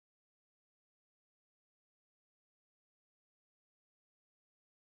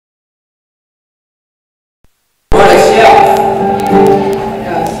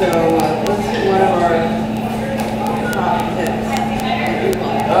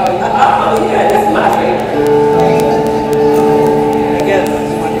Oh, yeah, that's my favorite. I guess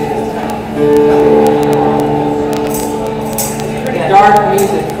that's what it is. Pretty dark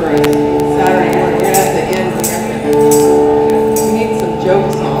music for a Saturday morning. We're going to have to end here. We need some joke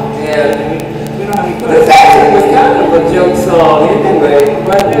songs. Yeah. We don't have any. Well, this actually was kind of a joke song anyway,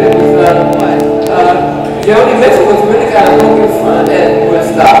 but it was, Joni Mitchell was really kind of poking fun at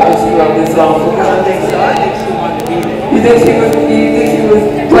Woodstock when she wrote this song. I don't think so. I think she wanted to be there. You think she was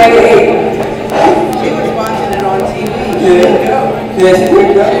playing? She was watching it on TV. She Yeah. didn't go. Yeah, she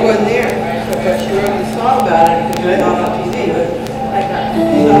didn't go. She wasn't there. But she wrote the song about it because she saw it on TV. But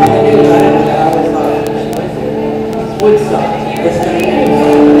you know how I knew about it, I always thought she went there. It's Woodstock. It's going to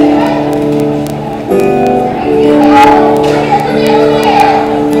be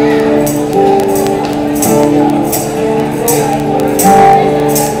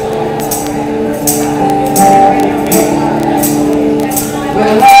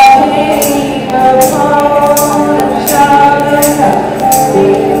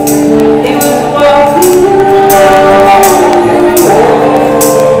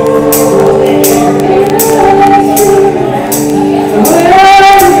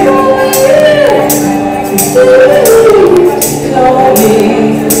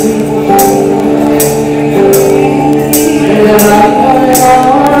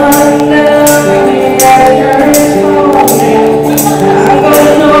I'm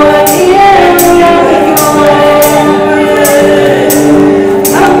gonna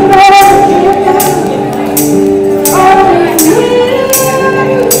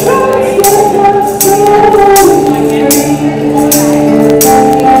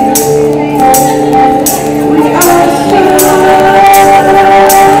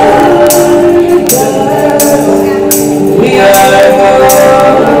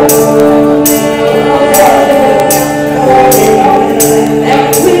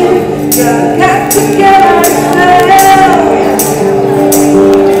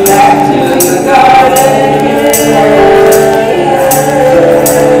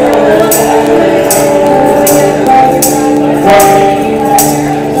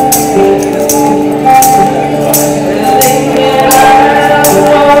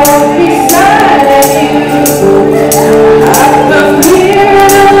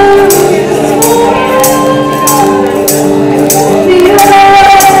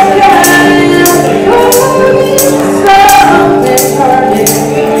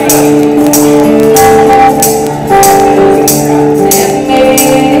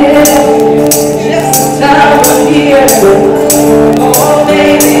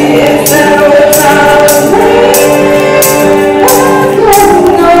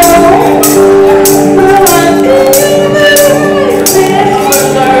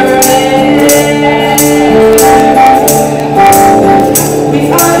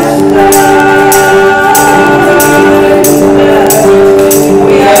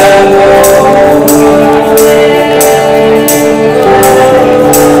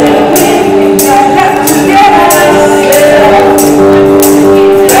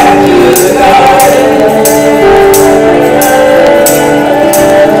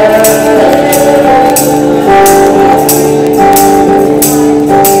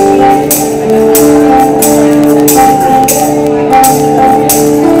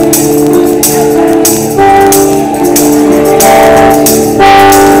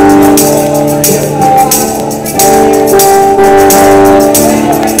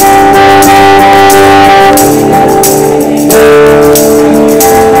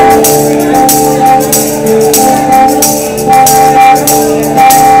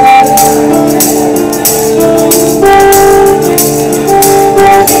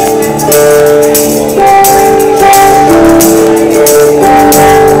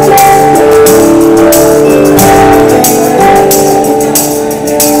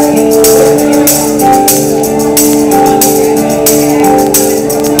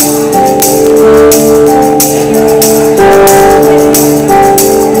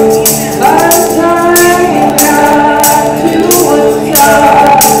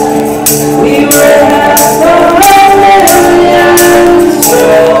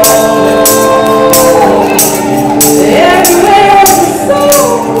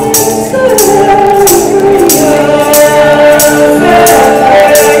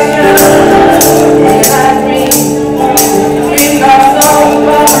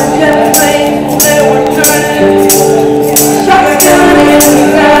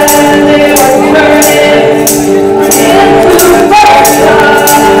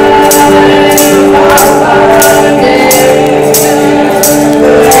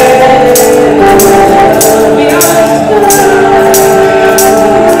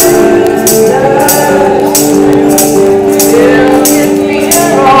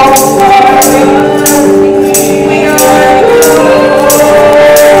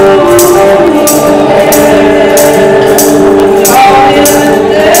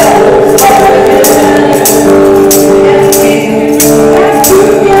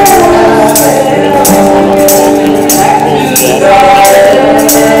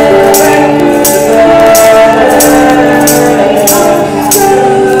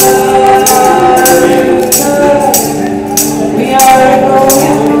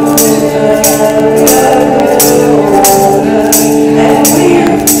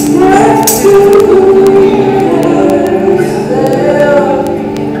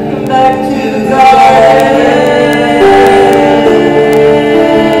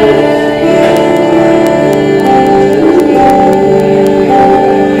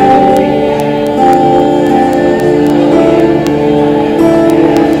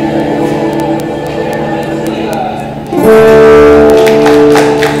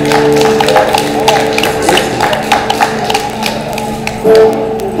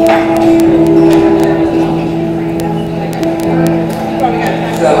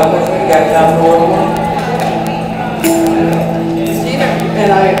So how much we got time for one more? Steve and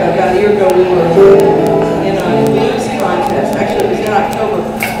I, about a year ago, we were in a blues contest. Actually, it was in October.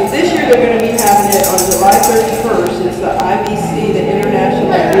 But this year they're going to be having it on July 31st. It's the IBC, the International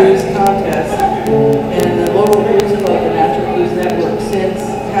Blues Contest. And the local blues club, the Natural Blues Network,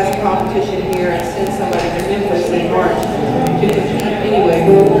 has a competition here and sends somebody to Memphis in March to compete. Anyway,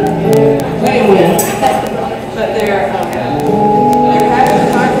 we didn't win. But they're having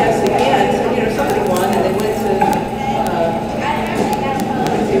a contest again. So, somebody won and they went to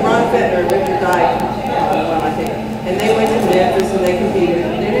Ron Fettner, Richard Dyke, I think. And they went to Memphis and they competed.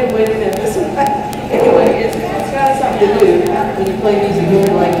 And they didn't win in Memphis. Anyway, it's kind of something to do when you play music and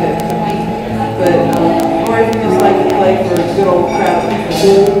you like to compete. But, or if you just like to play for a good old crowd of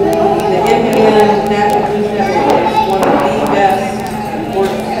people. The NPN Natural Blues Network is one of the best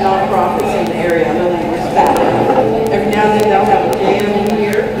nonprofits in the area. I really respect it. Every now and then they'll have a jam in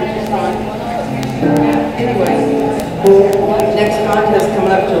here, which is fun. Anyway, next contest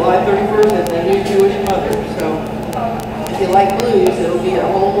coming up July 31st at the New Jewish Mother. So if you like blues, it'll be a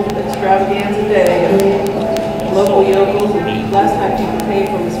whole extravaganza day of local yokels. And last time people came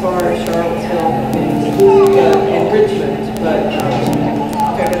from as far as Charlottesville and Richmond. But in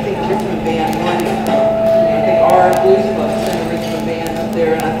fact, I think the Richmond band won. I think our blues club sent a Richmond band up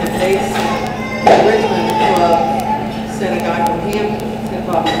there, and I think the Richmond club sent a guy from Hampton, sent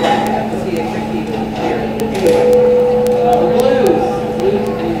Bobby Black, because he had competed there. Anyway, the blues,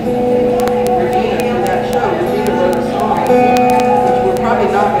 Reginia, for that show, Reginia wrote a song, which we're probably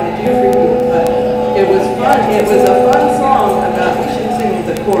not going to do for you, but it was fun. It was a fun song about, we should sing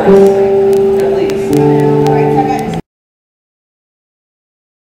the chorus.